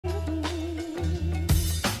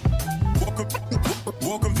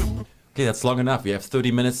Okay, that's long enough. We have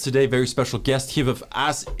 30 minutes today. Very special guest here with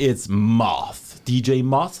us. It's Moth. DJ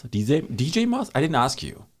Moth? DJ Moth? I didn't ask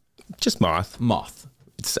you. Just Moth. Moth.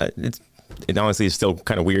 It honestly is still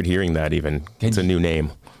kind of weird hearing that even. It's a new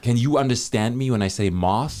name. Can you understand me when I say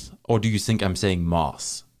Moth? Or do you think I'm saying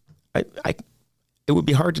Moss? It would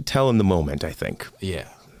be hard to tell in the moment, I think. Yeah.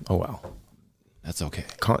 Oh, well. That's okay.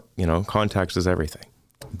 Context is everything.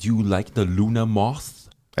 Do you like the lunar moth?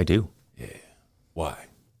 I do. Yeah. Why?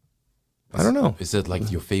 I don't know. Is it like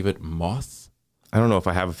your favorite moth? I don't know if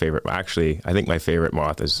I have a favorite. Actually, I think my favorite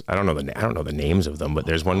moth is, I don't know the names of them, but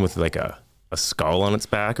there's one with like a skull on its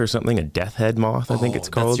back or something, a death head moth, I think it's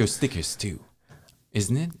called. That's your stickers too,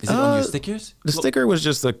 isn't it? Is it on your stickers? The sticker was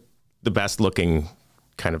just the best looking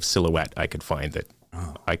kind of silhouette I could find that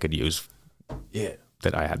I could use. Yeah.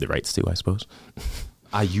 That I had the rights to, I suppose.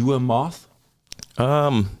 Are you a moth?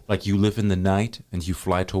 Like you live in the night and you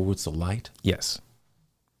fly towards the light? Yes.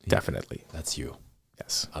 Yeah, definitely. That's you.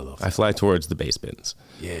 Yes. I love that. I fly towards the base bins.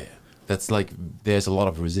 Yeah. That's like, there's a lot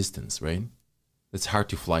of resistance, right? It's hard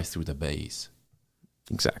to fly through the base.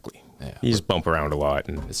 Exactly. Yeah. You just bump around a lot.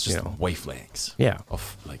 And it's just wavelengths. Yeah.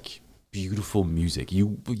 Of like beautiful music.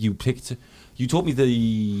 You told me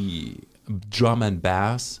the drum and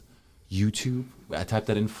bass YouTube. I typed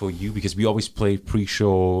that in for you because we always play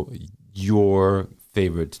pre-show your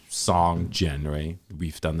favorite song genre.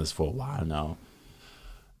 We've done this for a while now.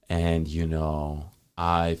 And,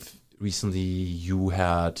 I've recently, do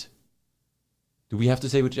we have to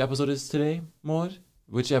say which episode is today, Maud?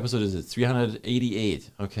 Which episode is it? 388.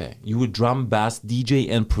 Okay. You were drum, bass,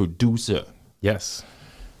 DJ, and producer. Yes.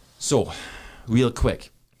 So, real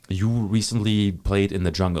quick, you recently played in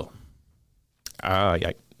the jungle.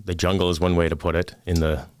 Yeah. The jungle is one way to put it, in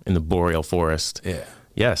the boreal forest. Yeah.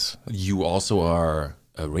 Yes. You also are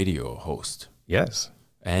a radio host. Yes.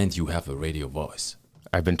 And you have a radio voice.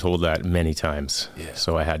 I've been told that many times. Yeah.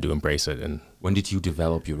 So I had to embrace it. And when did you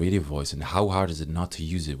develop your radio voice, and how hard is it not to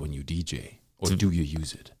use it when you DJ? Or do you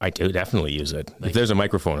use it? I do definitely use it. Like, if there's a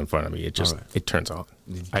microphone in front of me, it turns on.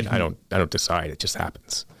 I don't decide, it just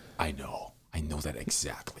happens. I know that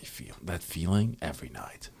exactly that feeling every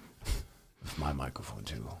night. With my microphone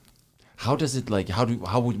too. How does it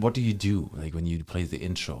what do you do like when you play the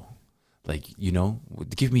intro? Like,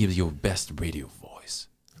 give me your best radio voice.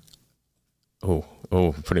 Oh,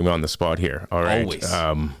 putting me on the spot here. All right.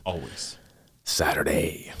 Always.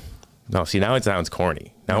 Saturday. No, see, now it sounds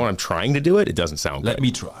corny. Now when I'm trying to do it, it doesn't sound good. Let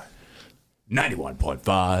me try.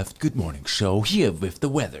 91.5, Good Morning Show, here with the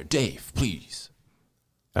weather. Dave, please.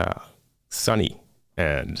 Sunny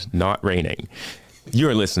and not raining.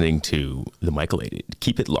 You're listening to thamichaelated.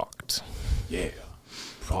 Keep it locked. Yeah.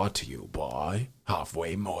 Brought to you by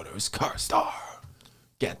Halfway Motors Car Star.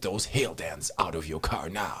 Get those hail dents out of your car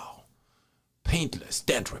now. Paintless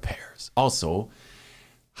dent repairs. Also,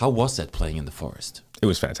 how was that playing in the forest? It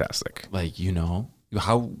was fantastic. Like,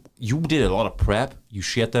 how you did a lot of prep. You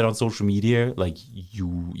shared that on social media. Like,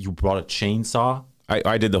 you brought a chainsaw.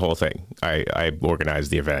 I did the whole thing. I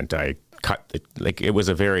organized the event. I cut it. Like, it was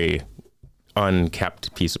a very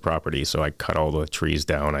unkept piece of property, so I cut all the trees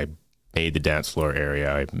down. I made the dance floor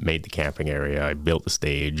area. I made the camping area. I built the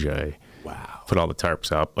stage. I put all the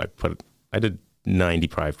tarps up. I did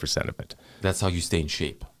 95% of it. That's how you stay in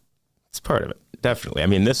shape. It's part of it, definitely. I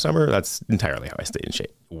mean, this summer, that's entirely how I stayed in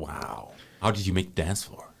shape. Wow. How did you make the dance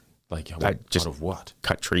floor? Like, out of what?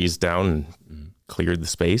 Cut trees down and cleared the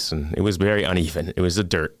space, and it was very uneven. It was a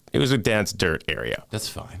dance dirt area. That's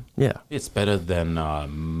fine. Yeah. It's better than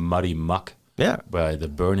muddy muck. Yeah. By the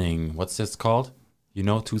Burning, what's this called?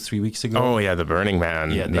 2-3 weeks ago? Oh, yeah, the Burning Man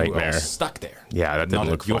nightmare. Were all stuck there. Yeah, that didn't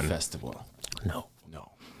look fun. Not at your festival. No.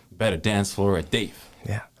 Better dance floor at Dave.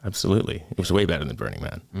 Yeah, absolutely. It was way better than Burning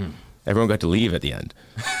Man. Everyone got to leave at the end.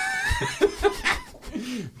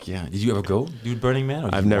 Yeah. Did you ever go do Burning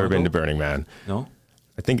Man? I've never been to Burning Man. No?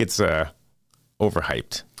 I think it's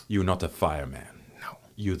overhyped. You're not a fireman. No.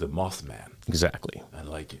 You're the moth man. Exactly. I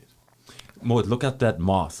like it. Maud, look at that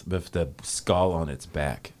moth with the skull on its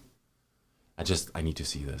back. I need to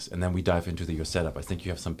see this. And then we dive into your setup. I think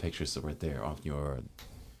you have some pictures right there on your...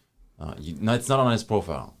 no, it's not on his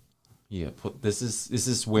profile. Yeah, this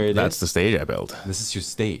is where that's the stage I built. This is your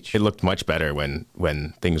stage. It looked much better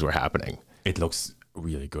when things were happening. It looks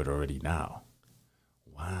really good already now.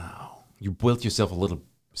 Wow. You built yourself a little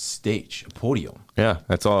stage, a podium. Yeah,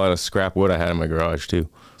 that's all out of scrap wood I had in my garage too.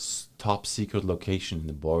 Top secret location in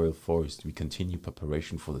the boreal forest. We continue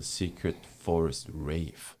preparation for the secret forest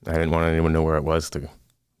rave. I didn't want anyone to know where it was to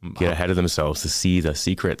get ahead of themselves, to see the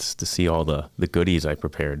secrets, to see all the goodies I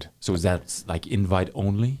prepared. So is that like invite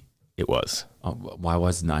only? It was. Why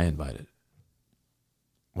wasn't I invited?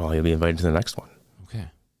 Well, he'll be invited to the next one. Okay.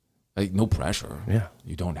 Like, no pressure. Yeah.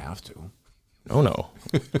 You don't have to. Oh, no.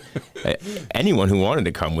 Anyone who wanted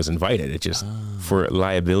to come was invited. It just, for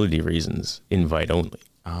liability reasons, invite only.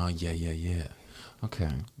 Yeah. Okay.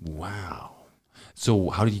 Wow.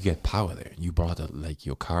 So how did you get power there? You brought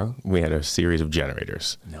your car? We had a series of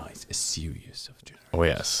generators. Nice. A series of generators. Oh,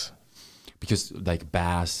 yes. Because like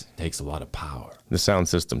bass takes a lot of power. The sound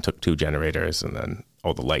system took 2 generators, and then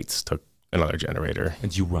all the lights took another generator.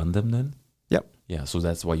 And you run them then? Yep. Yeah, so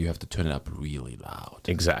that's why you have to turn it up really loud.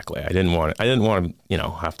 Exactly. I didn't want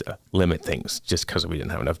to, have to limit things just because we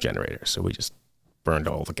didn't have enough generators. So we just burned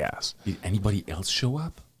all the gas. Did anybody else show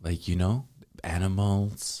up? Like,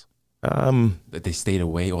 animals? They stayed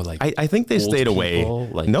away, or like I think they stayed away.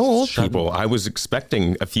 Like no old people. I was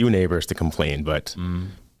expecting a few neighbors to complain, but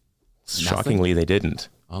shockingly they didn't.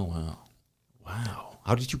 Oh, wow.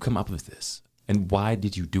 How did you come up with this? And why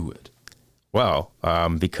did you do it? Well,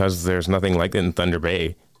 because there's nothing like it in Thunder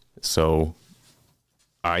Bay. So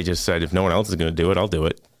I just said, if no one else is going to do it, I'll do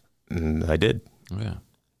it. And I did. Oh, yeah.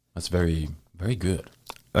 That's very, very good.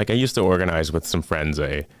 Like, I used to organize with some friends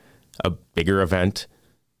a bigger event,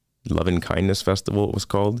 Love and Kindness Festival, it was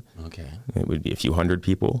called. Okay. It would be a few hundred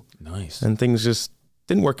people. Nice. And things just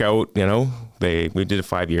didn't work out, We did it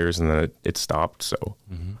 5 years and then it stopped. So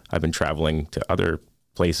I've been traveling to other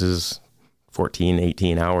places, 14,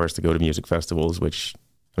 18 hours to go to music festivals, which,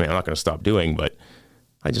 I'm not going to stop doing, but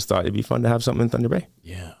I just thought it'd be fun to have something in Thunder Bay.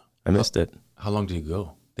 Yeah. I missed it. How long did you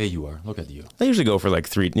go? There you are. Look at you. They usually go for like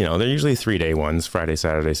 3, they're usually 3-day ones, Friday,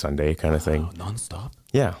 Saturday, Sunday kind of thing. Non-stop?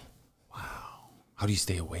 Yeah. Wow. How do you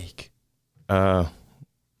stay awake? I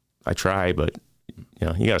try, but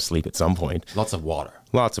you got to sleep at some point. Lots of water.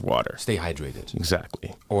 Lots of water. Stay hydrated.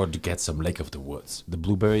 Exactly. Or to get some Lake of the Woods. The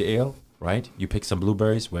blueberry ale, right? You pick some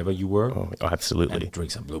blueberries wherever you were. Oh, absolutely. And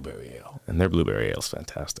drink some blueberry ale. And their blueberry ale's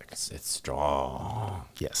fantastic. It's strong.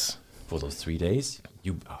 Yes. For those 3 days,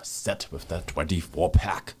 you are set with that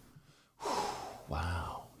 24-pack.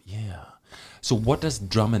 Wow. Yeah. So what does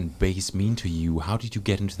drum and bass mean to you? How did you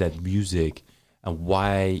get into that music? And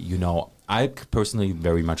why, I personally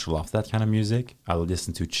very much love that kind of music. I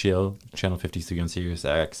listen to Chill, Channel 53 on Sirius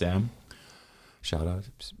XM. Shout out,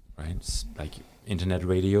 right? It's like internet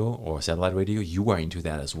radio or satellite radio. You are into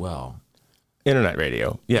that as well. Internet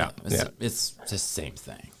radio. Yeah. It's the same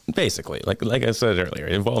thing. Basically, like I said earlier,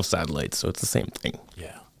 it involves satellites, so it's the same thing.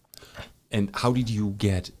 Yeah. And how did you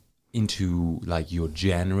get into like your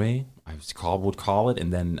genre, would call it,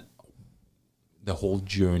 and then the whole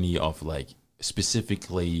journey of like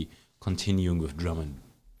specifically continuing with drum and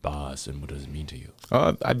bass, and what does it mean to you?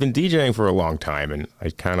 I've been DJing for a long time, and I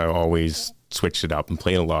kind of always switched it up and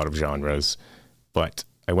played a lot of genres. But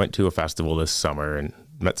I went to a festival this summer and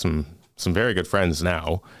met some very good friends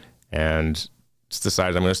now, and just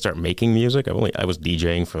decided I'm going to start making music. I was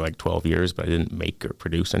DJing for like 12 years, but I didn't make or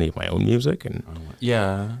produce any of my own music. And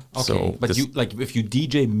yeah, okay. So but if you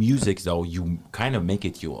DJ music though, you kind of make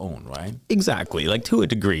it your own, right? Exactly. Like to a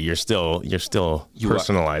degree, you're still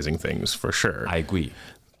personalizing things for sure. I agree.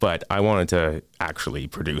 But I wanted to actually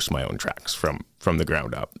produce my own tracks from the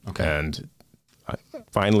ground up. Okay. And I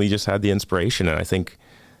finally just had the inspiration, and I think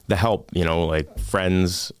the help, like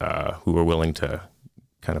friends who were willing to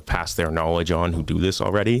kind of pass their knowledge on, who do this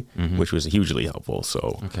already, which was hugely helpful.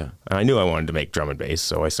 So I knew I wanted to make drum and bass,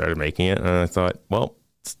 so I started making it, and I thought, well,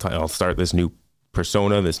 I'll start this new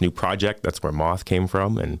persona, this new project. That's where Moth came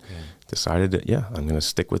from, and decided that, I'm going to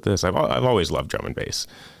stick with this. I've always loved drum and bass.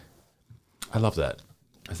 I love that.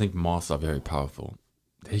 I think moths are very powerful.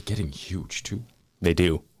 They're getting huge too. They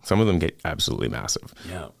do. Some of them get absolutely massive.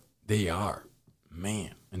 Yeah, they are.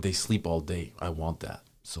 Man, and they sleep all day. I want that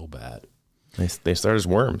so bad. They start as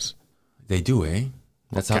worms. They do, eh?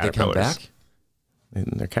 That's how they come back?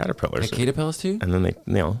 And they're caterpillars. They're caterpillars too? And then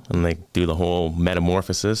they do the whole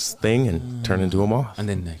metamorphosis thing and turn into a moth. And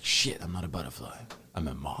then like, shit, I'm not a butterfly. I'm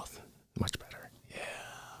a moth. Much better. Yeah.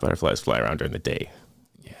 Butterflies fly around during the day.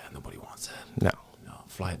 Yeah, nobody wants that. No.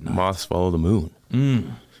 Fly at night. Moths follow the moon.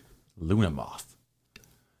 Lunar moth.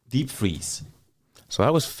 Deep freeze. So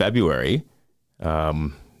that was February.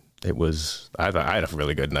 It was, I had a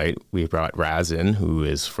really good night. We brought Raz in, who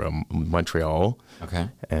is from Montreal. Okay.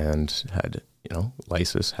 And had,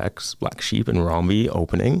 Lysis, Hex, Black Sheep, and Romby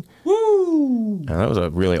opening. Woo! And that was a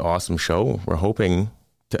really awesome show. We're hoping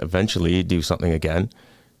to eventually do something again.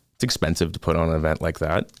 It's expensive to put on an event like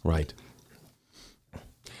that. Right.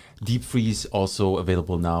 Deep freeze also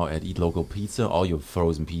available now at Eat Local Pizza. All your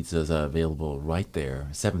frozen pizzas are available right there.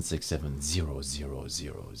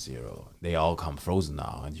 767-0000. They all come frozen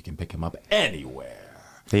now, and you can pick them up anywhere.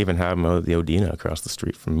 They even have them out at the Odina across the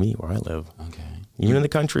street from me where I live. Okay. Even in the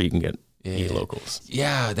country, you can get e-locals.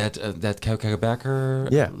 Yeah, that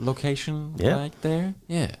Kakabacker location right there.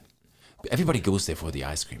 Yeah. Everybody goes there for the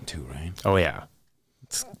ice cream too, right? Oh, yeah.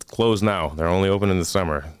 It's closed now. They're only open in the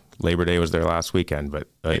summer. Labor Day was their last weekend, but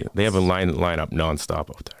they have a lineup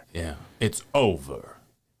nonstop out there. Yeah. It's over.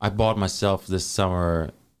 I bought myself this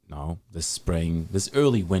spring, this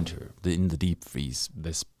early winter, in the deep freeze,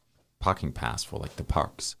 this parking pass for like the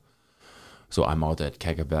parks. So I'm out at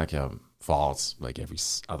Kakabacker Falls like every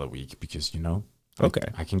other week because,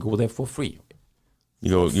 I can go there for free.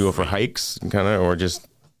 You go for hikes kind of, or just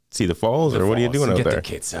see the falls, or what are you doing out there? Get the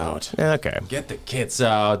kids out. Yeah, okay. Get the kids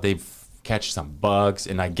out. They catch some bugs,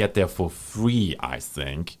 and I get there for free, I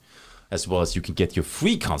think. As well as you can get your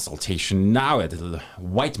free consultation now at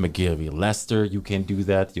White McGilvey, Leicester. You can do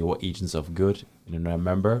that. Your agents of good. And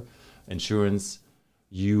remember, insurance,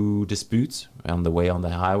 you disputes on the way on the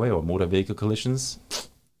highway or motor vehicle collisions.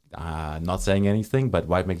 Not saying anything, but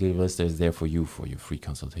White McGilvey Leicester is there for you for your free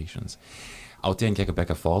consultations. Out there in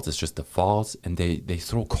Kakabacker Falls, it's just the falls, and they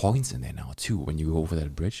throw coins in there now too when you go over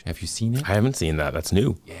that bridge. Have you seen it? I haven't seen that. That's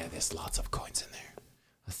new. Yeah, there's lots of coins in there.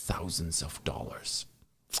 Thousands of dollars.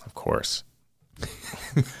 Of course.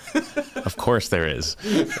 Of course there is.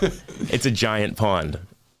 It's a giant pond,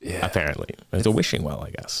 apparently. It's a wishing well,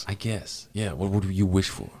 I guess. I guess. Yeah, what would you wish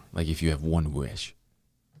for? Like if you have one wish?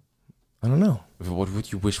 I don't know. What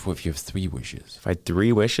would you wish for if you have 3 wishes? If I had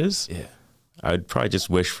 3 wishes? Yeah. I'd probably just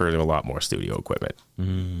wish for a lot more studio equipment.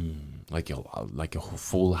 Like a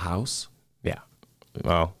full house? Yeah.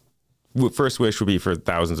 Well, first wish would be for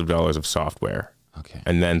thousands of dollars of software. Okay.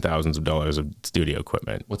 And then thousands of dollars of studio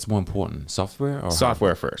equipment. What's more important, software or software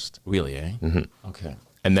hardware? first? Really, eh? Mm-hmm. Okay.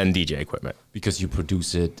 And then DJ equipment. Because you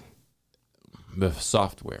produce it with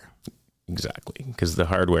software. Exactly. Because the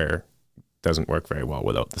hardware doesn't work very well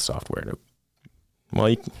without the software.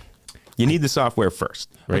 You need the software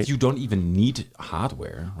first, right? But you don't even need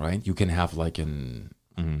hardware, right? You can have like an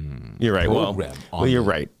you're right. program. You're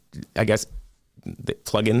right. I guess the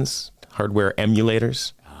plugins, hardware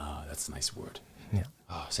emulators. Ah, that's a nice word. Yeah.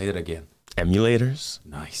 Oh, say that again. Emulators.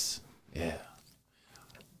 Nice. Yeah.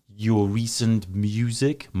 Your recent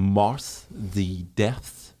music, MOTH, The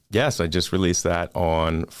Depth. Yes, I just released that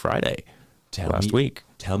on Friday last week.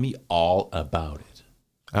 Tell me all about it.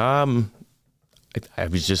 I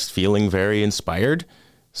was just feeling very inspired,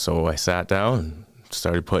 so I sat down and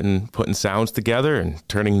started putting sounds together and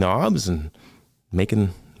turning knobs and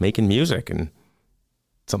making music, and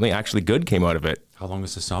something actually good came out of it. How long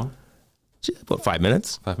is the song? About 5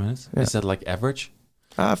 minutes. 5 minutes? Yeah. Is that like average?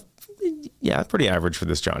 Yeah, pretty average for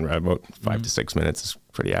this genre. About 5 to 6 minutes is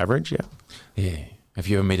pretty average, yeah. Yeah. Have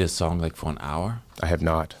you ever made a song like for an hour? I have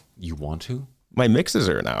not. You want to? My mixes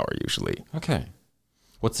are an hour usually. Okay.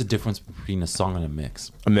 What's the difference between a song and a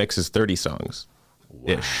mix? A mix is 30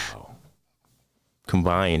 songs-ish. Wow.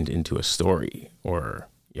 Combined into a story, or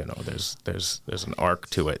there's an arc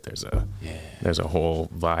to it. There's a whole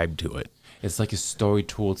vibe to it. It's like a story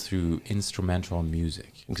told through instrumental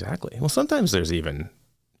music. Exactly. Well, sometimes there's even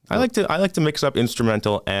I like to mix up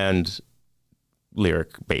instrumental and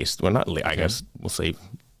lyric based. Well, not I guess we'll say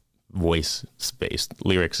voice based.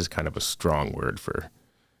 Lyrics is kind of a strong word for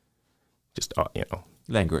just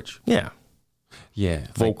language. Yeah. Yeah.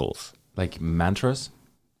 Vocals. Like mantras?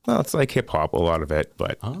 Well, it's like hip hop, a lot of it,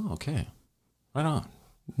 but oh, okay. Right on.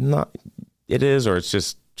 Not it is, or it's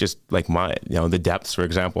just like the depths, for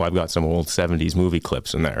example. I've got some old 70s movie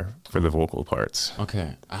clips in there for the vocal parts.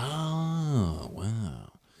 Okay. Oh,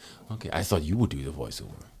 wow. Okay. I thought you would do the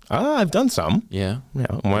voiceover. I've done some. Yeah. Yeah.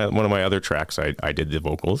 One of my other tracks, I did the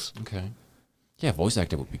vocals. Okay. Yeah, voice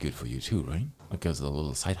actor would be good for you too, right? Like as a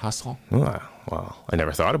little side hustle. Well, I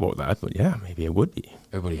never thought about that, but yeah, maybe it would be.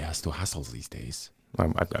 Everybody has to hustle these days.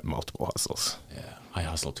 I've got multiple hustles. Yeah, I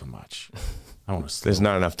hustle too much. I want to. There's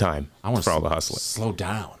not enough time for all the hustling. Slow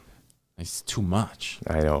down. It's too much.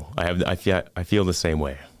 I know. I feel the same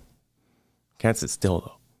way. Can't sit still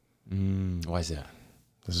though. Why is that?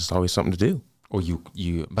 There's just always something to do. Or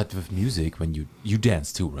but with music, when you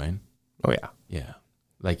dance too, right? Oh yeah. Yeah.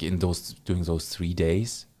 Like during those 3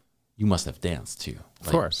 days, you must have danced too. Of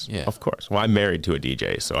course. Yeah. Of course. Well, I'm married to a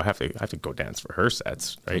DJ, so I have to go dance for her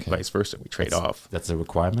sets, right? Okay. Vice versa. We trade off. That's a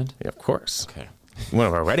requirement? Yeah, of course. Okay. One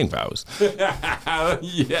of our wedding vows.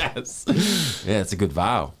 Yes. Yeah, it's a good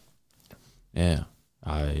vow. Yeah.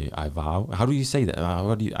 I vow. How do you say that?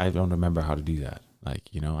 I don't remember how to do that. Like,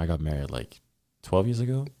 I got married like 12 years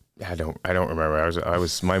ago. I don't remember.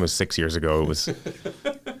 Mine was 6 years ago. It was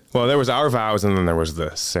well, there was our vows and then there was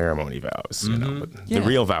the ceremony vows, but the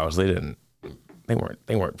real vows they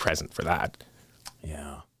weren't present for that.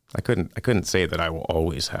 Yeah. I couldn't say that I will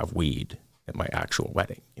always have weed at my actual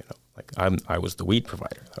wedding. You know, like I was the weed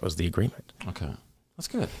provider. That was the agreement. Okay, that's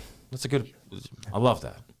good. That's a good. I love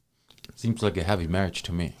that. Seems like a happy marriage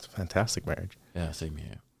to me. It's a fantastic marriage. Yeah, same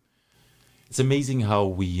here. It's amazing how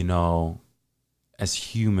we, you know, as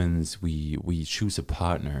humans, we choose a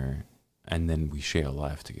partner and then we share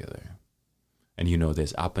life together. And you know,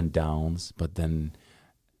 there's up and downs, but then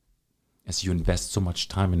as you invest so much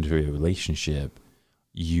time into a relationship,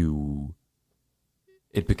 it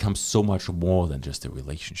becomes so much more than just a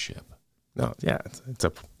relationship. No, yeah, it's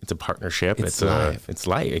a partnership. It's life. It's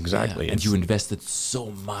life, exactly. Yeah, and you invested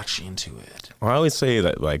so much into it. Well, I always say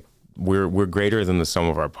that like we're greater than the sum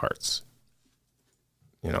of our parts.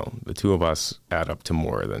 You know, the two of us add up to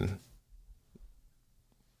more than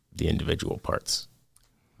the individual parts.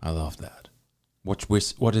 I love that. What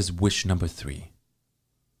is wish number 3?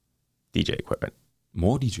 DJ equipment.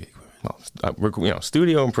 More DJ equipment. Well, we're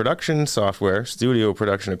studio and production software, studio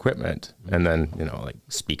production equipment, and then like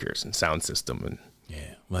speakers and sound system and.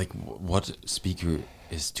 Yeah, like what speaker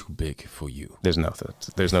is too big for you? There's no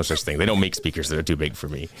such thing. They don't make speakers that are too big for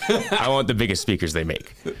me. I want the biggest speakers they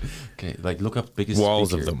make. Okay, like look up biggest walls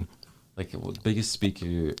speaker, of them. Like biggest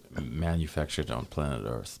speaker manufactured on planet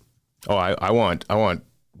Earth. Oh, I want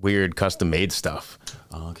weird custom made stuff.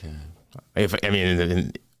 Okay.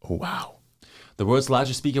 Wow. The world's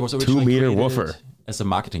largest speaker was originally 2-meter created woofer as a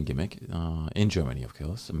marketing gimmick in Germany, of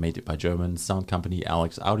course, made by German sound company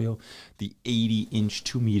Alex Audio. The 80-inch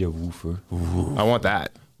 2-meter woofer. I want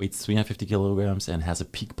that. Weighs 350 kilograms and has a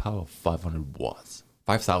peak power of 500 watts.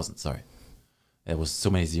 5,000, sorry. There was so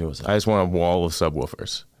many zeros. I just want a wall of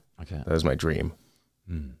subwoofers. Okay. That is my dream.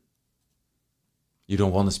 You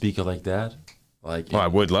don't want a speaker like that? I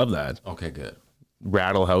would love that. Okay, good.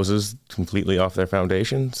 Rattle houses completely off their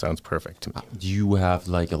foundation sounds perfect to me. Do you have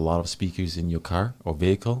like a lot of speakers in your car or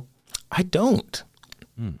vehicle? I don't,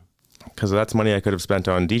 because that's money I could have spent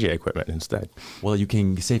on DJ equipment instead. Well, you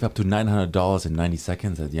can save up to $900 in 90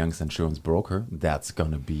 seconds at Young's Insurance Broker. That's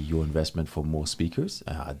gonna be your investment for more speakers.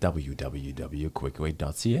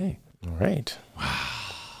 www.quickway.ca. All right.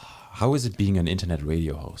 How is it being an internet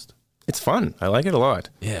radio host? It's fun. I like it a lot.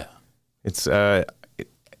 Yeah. It's I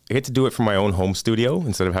get to do it from my own home studio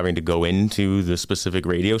instead of having to go into the specific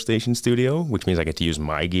radio station studio, which means I get to use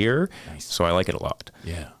my gear. Nice. So I like it a lot.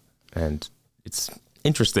 Yeah. And it's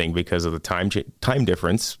interesting because of the time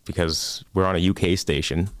difference, because we're on a UK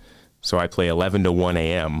station. So I play 11 to 1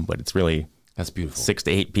 a.m., but it's really That's beautiful. 6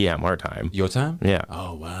 to 8 p.m. our time. Your time? Yeah.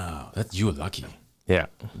 Oh, wow. You're lucky. Yeah.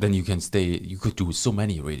 Then you can stay, you could do so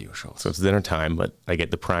many radio shows. So it's dinner time, but I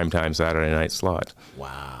get the prime time Saturday night slot.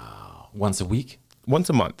 Wow. Once a week?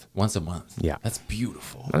 Once a month. Once a month? Yeah. That's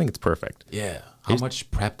beautiful. I think it's perfect. Yeah. How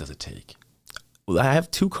much prep does it take? I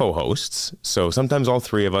have 2 co-hosts, so sometimes all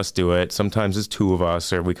 3 of us do it. Sometimes it's 2 of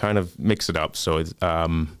us, or we kind of mix it up. So it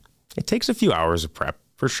takes a few hours of prep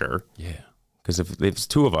for sure. Yeah. Because if it's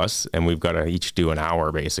 2 of us and we've got to each do an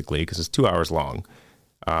hour basically, because it's 2 hours long,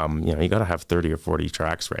 you got to have 30 or 40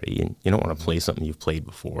 tracks ready, and you don't want to play something you've played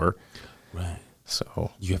before. Right.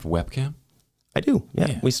 So You have a webcam? I do. Yeah.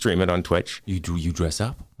 Yeah. We stream it on Twitch. You dress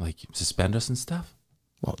up like suspenders and stuff?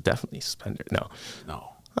 Well, definitely suspended. No.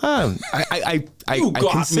 No. I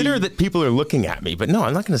got consider me. that people are looking at me, but no,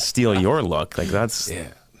 I'm not going to steal your look. Like that's,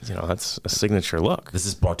 Yeah. that's a signature look. This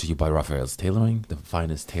is brought to you by Raphael's Tailoring, the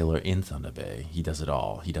finest tailor in Thunder Bay. He does it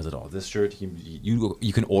all. This shirt,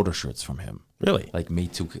 you can order shirts from him. Really? Like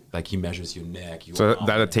made to, like he measures your neck. Your So arm.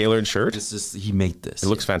 that a tailored shirt? He made this. It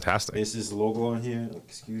looks fantastic. This is the logo on here.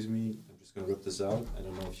 Excuse me. I'm just going to rip this out. I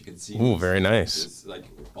don't know if you can see. Ooh, very nice. It's like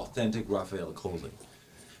authentic Raphael clothing.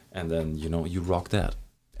 And then, you rock that.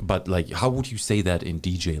 But like, how would you say that in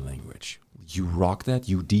DJ language? You rock that?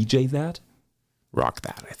 You DJ that? Rock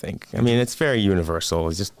that, I think. I mean, it's very universal.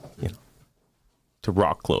 It's just, to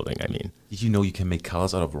rock clothing, I mean. Did you know you can make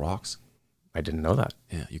colors out of rocks? I didn't know that.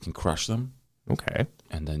 Yeah, you can crush them. Okay.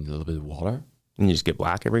 And then a little bit of water. And you just get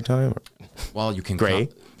black every time? Well, you can Gray?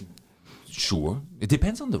 Sure. It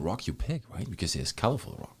depends on the rock you pick, right? Because there's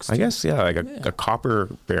colorful rocks. I guess, yeah, like a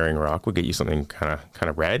copper-bearing rock would get you something kind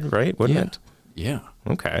of red, right? Wouldn't it? Yeah.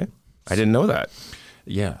 Okay. I didn't know that.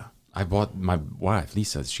 Yeah. I bought my wife,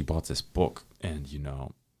 Lisa, she bought this book, and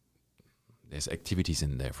there's activities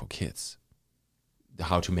in there for kids.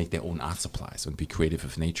 How to make their own art supplies and be creative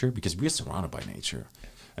with nature, because we're surrounded by nature.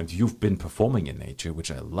 And you've been performing in nature, which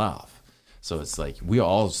I love. So it's like we're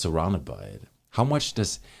all surrounded by it. How much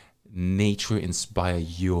does nature inspire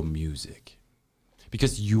your music?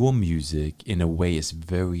 Because your music, in a way, is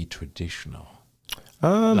very traditional.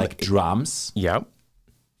 Like drums. Yep.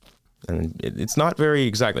 And it's not very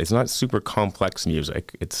exactly. It's not super complex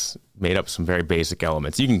music. It's made up some very basic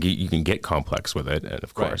elements. You can get complex with it, and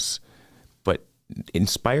of course, but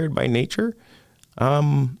inspired by nature,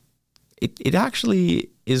 it actually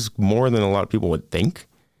is more than a lot of people would think.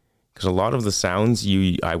 Because a lot of the sounds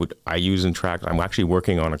I use in track. I'm actually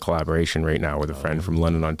working on a collaboration right now with a friend from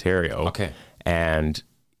London, Ontario. Okay. And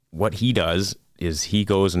what he does is he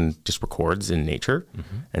goes and just records in nature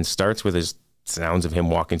and starts with his sounds of him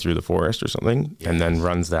walking through the forest or something, and then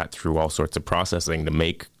runs that through all sorts of processing to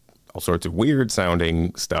make all sorts of weird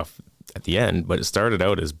sounding stuff at the end. But it started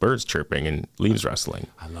out as birds chirping and leaves rustling.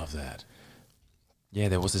 I love that. Yeah,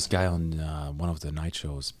 there was this guy on one of the night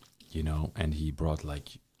shows, and he brought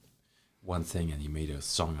like one thing and he made a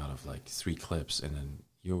song out of like 3 clips, and then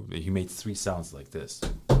he made 3 sounds like this.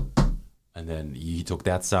 And then he took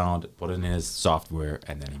that sound, put it in his software,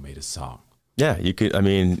 and then he made a song. Yeah, you could. I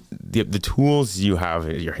mean, the tools you have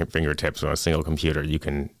at your fingertips on a single computer, you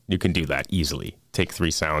can do that easily. Take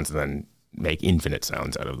 3 sounds and then make infinite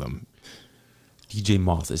sounds out of them. DJ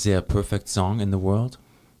Moth, is there a perfect song in the world?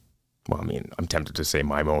 Well, I mean, I'm tempted to say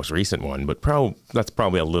my most recent one, but that's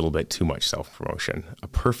probably a little bit too much self-promotion. A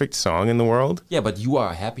perfect song in the world? Yeah, but you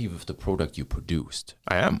are happy with the product you produced.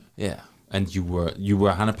 I am. Yeah, and you were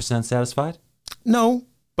 100% satisfied? No,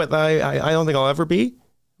 but I don't think I'll ever be.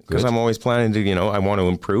 Because I'm always planning to, I want to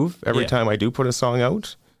improve every time I do put a song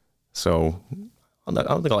out. So I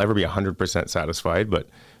don't think I'll ever be 100% satisfied. But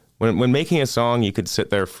when making a song, you could sit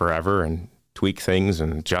there forever and tweak things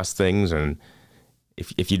and adjust things. And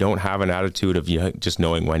if you don't have an attitude of just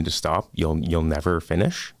knowing when to stop, you'll never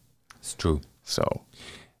finish. It's true. So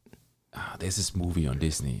there's this movie on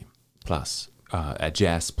Disney Plus, a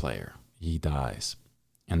jazz player. He dies,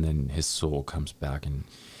 and then his soul comes back and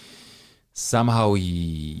somehow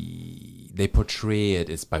they portray it.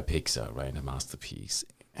 It's by Pixar, right? A masterpiece.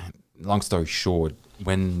 And long story short,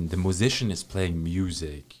 when the musician is playing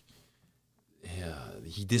music,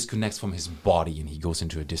 he disconnects from his body and he goes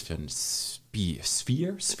into a different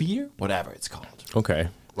sphere, whatever it's called. Okay.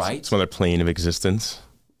 Right? It's another plane of existence.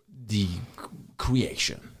 The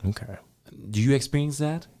creation. Okay. Do you experience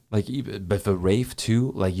that? Like, but for rave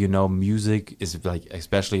too, like, music is like,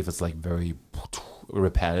 especially if it's like very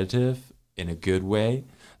repetitive in a good way.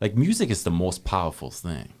 Like, music is the most powerful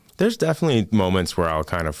thing. There's definitely moments where I'll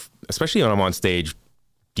kind of, especially when I'm on stage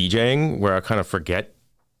DJing, where I kind of forget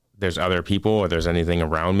there's other people or there's anything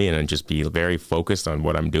around me, and then just be very focused on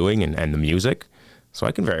what I'm doing and the music. So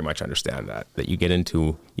I can very much understand that you get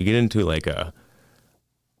into like a,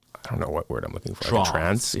 I don't know what word I'm looking for, like a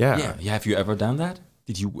trance. Yeah. Have you ever done that?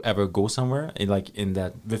 Did you ever go somewhere within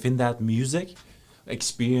that music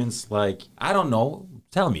experience? Like, I don't know.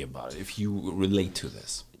 Tell me about it if you relate to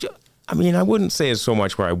this. I mean, I wouldn't say it's so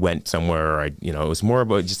much where I went somewhere, or it was more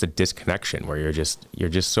about just a disconnection where you're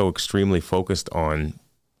just so extremely focused on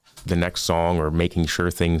the next song or making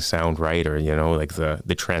sure things sound right, or like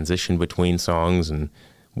the transition between songs and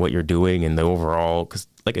what you're doing and the overall. Because,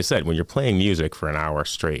 like I said, when you're playing music for an hour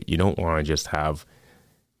straight, you don't want to just have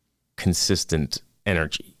consistent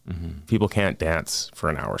energy. Mm-hmm. People can't dance for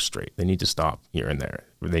an hour straight. They need to stop here and there.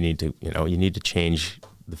 They need to, you need to change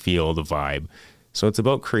the feel, the vibe. So it's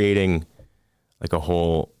about creating like a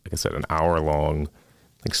whole, like I said, an hour-long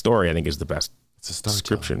story, I think, is the best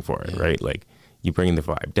description for it, right? Like, you bring the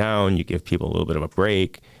vibe down, you give people a little bit of a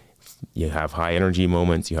break, you have high energy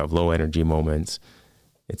moments, you have low energy moments.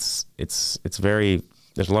 It's very,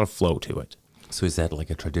 there's a lot of flow to it. So is that like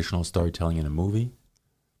a traditional storytelling in a movie?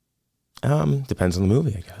 Depends on the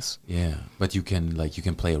movie, I guess. Yeah, but you can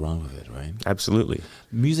play around with it, right? Absolutely.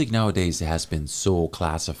 Music nowadays has been so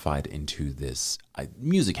classified into this.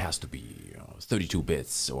 Music has to be 32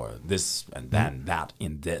 bits or this and then that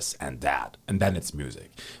in this and that, and then it's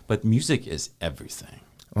music. But music is everything.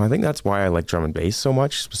 Well, I think that's why I like drum and bass so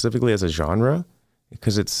much, specifically as a genre,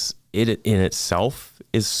 because it in itself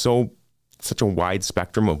is such a wide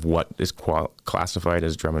spectrum of what is classified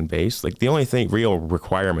as drum and bass. Like, the only real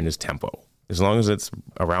requirement is tempo. As long as it's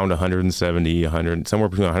around 170, somewhere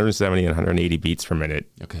between 170 and 180 beats per minute.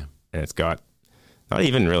 Okay. And it's got, not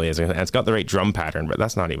even really, it's got the right drum pattern, but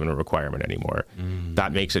that's not even a requirement anymore.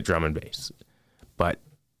 That makes it drum and bass. But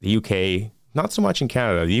the UK, not so much in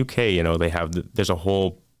Canada. The UK, they have,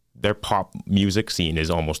 their pop music scene is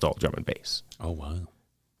almost all drum and bass. Oh, wow.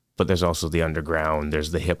 But there's also the underground,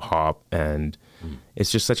 there's the hip hop, and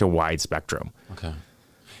it's just such a wide spectrum. Okay.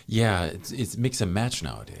 Yeah, it's mix and match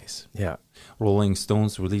nowadays. Yeah. Rolling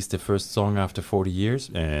Stones released their first song after 40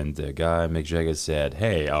 years, and the guy, Mick Jagger, said,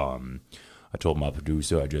 hey, I told my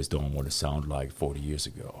producer I just don't want to sound like 40 years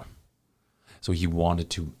ago. So he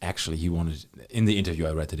wanted in the interview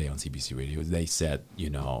I read today on CBC Radio, they said,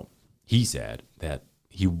 he said that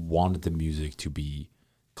he wanted the music to be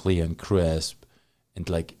clear and crisp and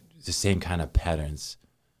like the same kind of patterns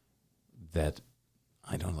that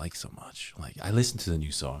I don't like so much. Like I listened to the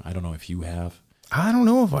new song. I don't know if you have. I don't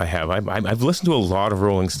know if I have. I've listened to a lot of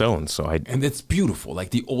Rolling Stones, and it's beautiful, like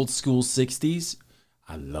the old school '60s.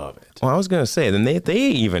 I love it. Well, I was gonna say, then they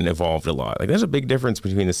even evolved a lot. Like there's a big difference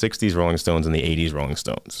between the '60s Rolling Stones and the '80s Rolling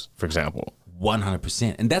Stones, for example.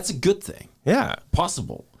 100%, and that's a good thing. Yeah,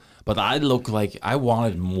 possible. But I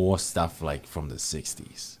wanted more stuff like from the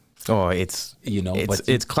 '60s. Oh, it's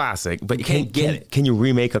it's classic, but you can't get it. Can you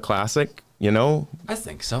remake a classic? I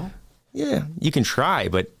think so. Yeah, you can try,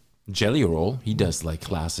 but. Jelly Roll, he does like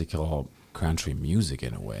classical country music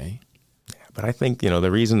in a way. Yeah, but I think,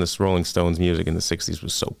 the reason this Rolling Stones music in the 60s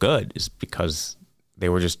was so good is because they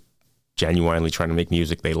were just genuinely trying to make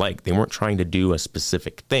music they liked. They weren't trying to do a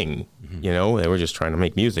specific thing, They were just trying to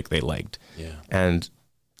make music they liked. Yeah. And,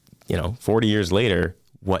 40 years later,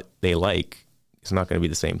 what they like is not going to be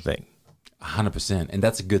the same thing. 100%, and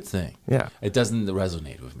that's a good thing. Yeah, it doesn't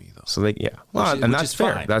resonate with me though. So and that's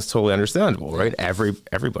fair. Fine. That's totally understandable, right?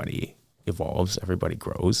 Everybody evolves, everybody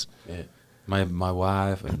grows. Yeah. My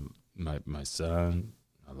wife and my son,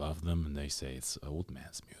 I love them, and they say it's old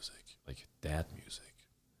man's music, like dad music,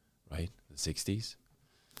 right? The '60s.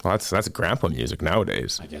 Well, that's grandpa music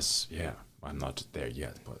nowadays. I guess, yeah. I'm not there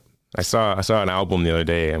yet, but I saw an album the other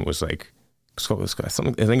day, and it was like something.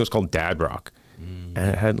 I think it was called Dad Rock. And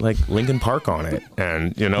it had like Linkin Park on it,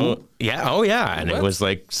 and and it was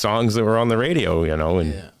like songs that were on the radio,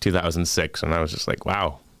 in 2006, and I was just like,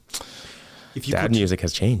 wow, dad music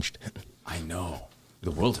has changed. I know, the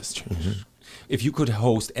world has changed. Mm-hmm. If you could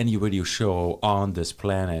host any radio show on this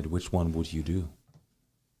planet, which one would you do?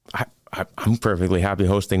 I'm perfectly happy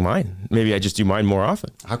hosting mine. Maybe I just do mine more often.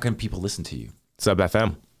 How can people listen to you?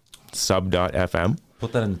 Sub.fm.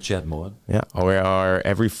 Put that in the chat, Moed. Yeah, we are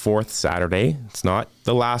every fourth Saturday. It's not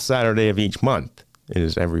the last Saturday of each month. It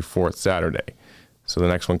is every fourth Saturday. So the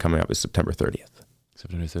next one coming up is September 30th.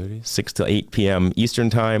 September 30th? 6 to 8 p.m. Eastern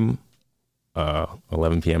Time,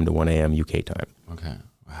 11 p.m. to 1 a.m. UK time. Okay.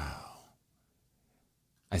 Wow.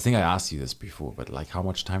 I think I asked you this before, but like how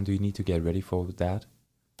much time do you need to get ready for that?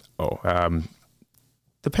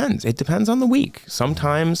 Depends. It depends on the week.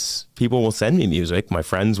 Sometimes people will send me music. My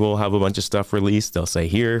friends will have a bunch of stuff released. They'll say,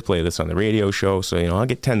 here, play this on the radio show. So, I'll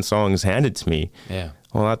get 10 songs handed to me. Yeah.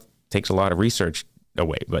 Well, that takes a lot of research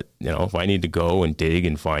away. But, if I need to go and dig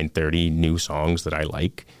and find 30 new songs that I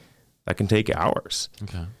like, that can take hours.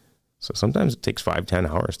 Okay. So sometimes it takes 5-10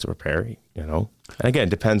 hours to prepare, And again,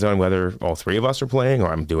 it depends on whether all three of us are playing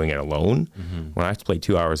or I'm doing it alone. Mm-hmm. When I have to play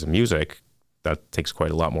 2 hours of music, that takes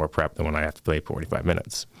quite a lot more prep than when I have to play 45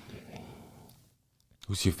 minutes.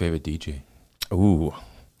 Who's your favorite DJ? Ooh.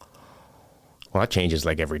 Well, that changes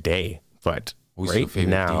like every day. But who's your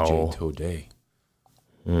favorite DJ today?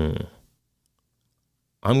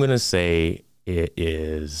 I'm going to say it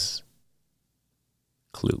is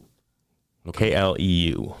Clue. Okay.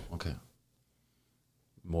 Kleu. Okay.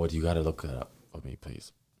 Moed, you got to look that up for me,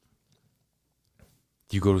 please.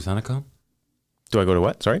 Do you go to ThunderCon? Do I go to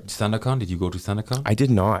what? Sorry? ThunderCon? Did you go to ThunderCon? I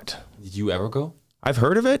did not. Did you ever go? I've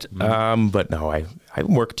heard of it, but no, I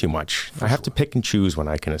work too much. I have to pick and choose when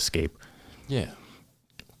I can escape. Yeah.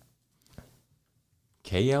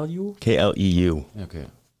 KLU? Kleu. Okay.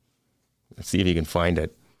 Let's see if you can find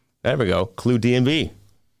it. There we go. Clue DMV.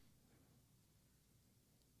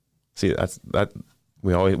 See, that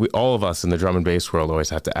we all of us in the drum and bass world always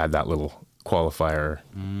have to add that little qualifier.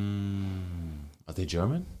 Are they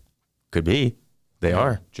German? Could be. They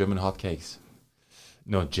are. German hotcakes.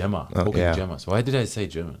 No, Gemma. Oh, yeah. Gemma. So why did I say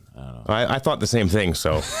German? I don't know. I thought the same thing,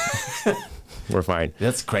 so we're fine.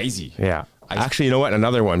 That's crazy. Yeah. Actually, you know what?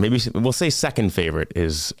 Another one. Maybe we'll say second favorite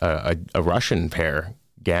is a Russian pair,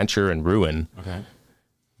 Gancher and Ruin. Okay.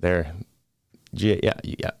 They're,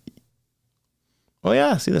 yeah. Oh,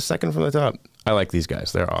 yeah. See the second from the top. I like these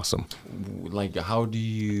guys. They're awesome. Like,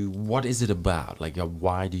 what is it about? Like,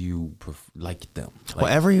 why do you like them?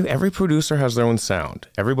 Like, well, every producer has their own sound.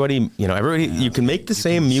 Everybody, you can make the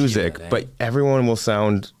same music, but everyone will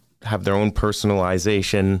have their own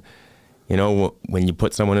personalization. When you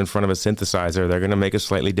put someone in front of a synthesizer, they're going to make a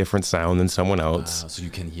slightly different sound than someone else. Wow, so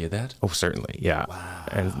you can hear that? Oh, certainly. Yeah. Wow.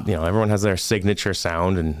 And, everyone has their signature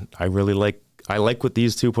sound, and I like what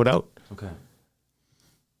these two put out. Okay.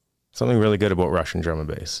 Something really good about Russian drum and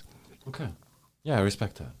bass. Okay. Yeah, I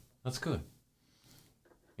respect that. That's good.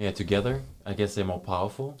 Yeah, together, I guess they're more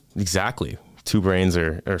powerful. Exactly. Two brains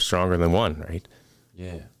are stronger than one, right?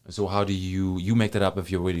 Yeah. So how do you make that up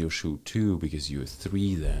with your radio shoot too? Because you're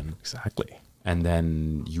 3 then. Exactly. And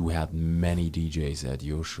then you had many DJs at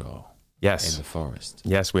your show. Yes. In the forest.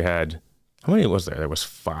 Yes, we had. How many was there? There was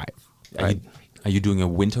 5. Are you doing a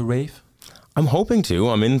winter rave? I'm hoping to.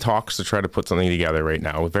 I'm in talks to try to put something together right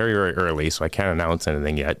now. Very, very early, so I can't announce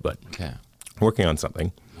anything yet, but okay. Working on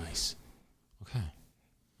something. Nice. Okay.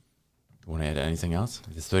 Want to add anything else?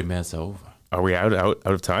 The 30 minutes are over. Are we out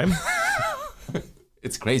of time?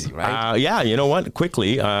 It's crazy, right? Yeah, you know what?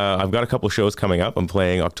 Quickly, I've got a couple shows coming up. I'm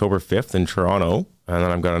playing October 5th in Toronto, and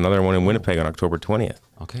then I've got another one in Winnipeg on October 20th.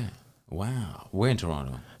 Okay. Wow. Where in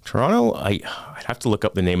Toronto? Toronto, I'd have to look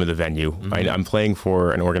up the name of the venue. I'm playing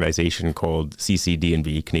for an organization called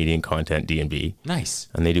CCD&B, Canadian Content D&B. Nice.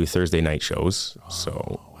 And they do Thursday night shows. Wow.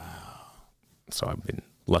 So I've been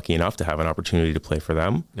lucky enough to have an opportunity to play for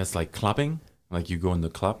them. That's like clubbing? Like you go in the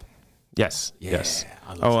club? Yes. Yeah, yes.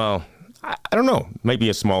 Well, I don't know. Might be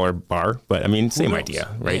a smaller bar, but I mean, same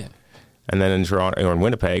idea, right? Yeah. And then in Toronto or in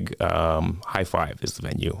Winnipeg, High Five is the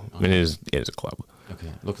venue. Okay. I mean, it is a club.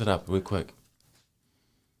 Okay, look it up real quick.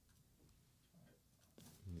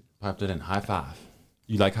 Piped it in. High Five.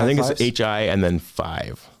 You like high fives? I think it's HI and then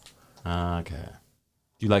 5. Okay.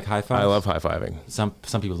 Do you like high fives? I love high fiving.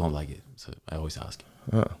 Some people don't like it, so I always ask.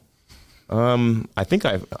 I think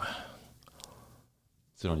I've.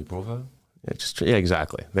 Is it on your profile? Yeah,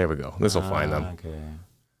 exactly. There we go. This will find them. Okay.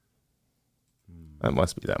 That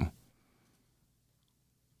must be them.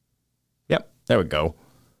 Yep, there we go.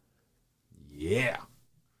 Yeah.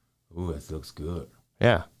 Ooh, that looks good.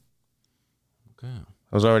 Yeah. Okay.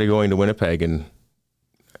 I was already going to Winnipeg, and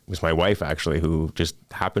it was my wife actually who just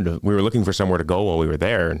happened to. We were looking for somewhere to go while we were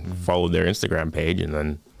there, and followed their Instagram page, and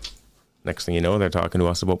then next thing you know, they're talking to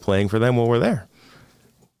us about playing for them while we're there.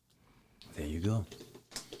 There you go.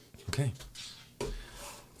 Okay.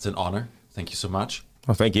 It's an honor. Thank you so much.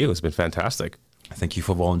 Well, thank you. It's been fantastic. Thank you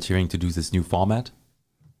for volunteering to do this new format.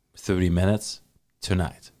 30 minutes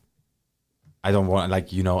tonight. I don't want,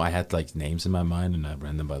 I had names in my mind and I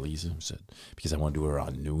ran them by Lisa. Said, because I want to do it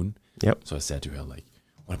around noon. Yep. So I said to her,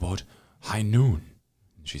 what about high noon?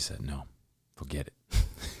 And she said, no, forget it.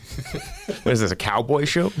 What is this, a cowboy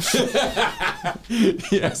show?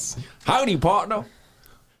 Yes. Howdy, partner.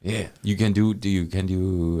 Yeah. You can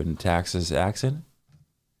do an Texas accent?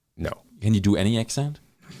 No. Can you do any accent?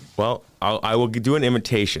 Well, I will do an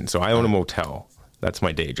imitation. So I own a motel. That's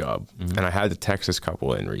my day job. Mm-hmm. And I had the Texas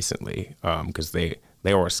couple in recently because they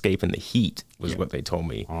were escaping the heat was what they told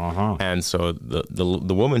me. Uh-huh. And so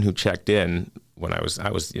the woman who checked in when I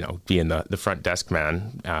was being the front desk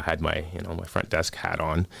man, had my my front desk hat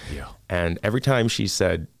on. Yeah. And every time she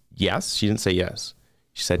said yes, she didn't say yes.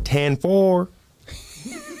 She said 10-4.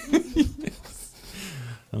 Yes.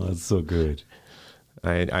 Oh, that's so good.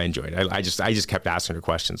 I enjoyed it. I just kept asking her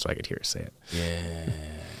questions so I could hear her say it. Yeah.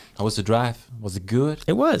 How was the drive? Was it good?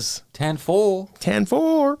 It was. 10-4.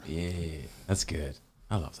 10-4. Yeah, that's good.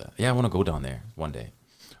 I love that. Yeah, I want to go down there one day.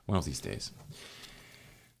 One of these days.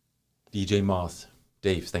 DJ Moth,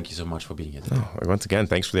 Dave, thank you so much for being here today. Oh, once again,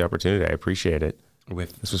 thanks for the opportunity. I appreciate it.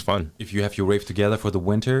 This was fun. If you have your rave together for the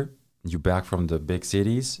winter, you're back from the big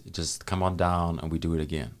cities, just come on down and we do it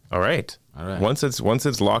again. All right. All right. Once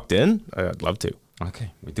it's locked in, I'd love to.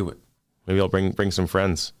 Okay, we do it. Maybe I'll bring some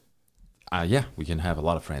friends. Yeah, we can have a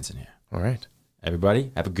lot of friends in here. All right.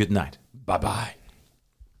 Everybody, have a good night. Bye-bye.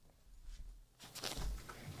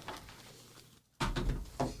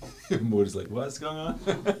 Morty's like, what's going on?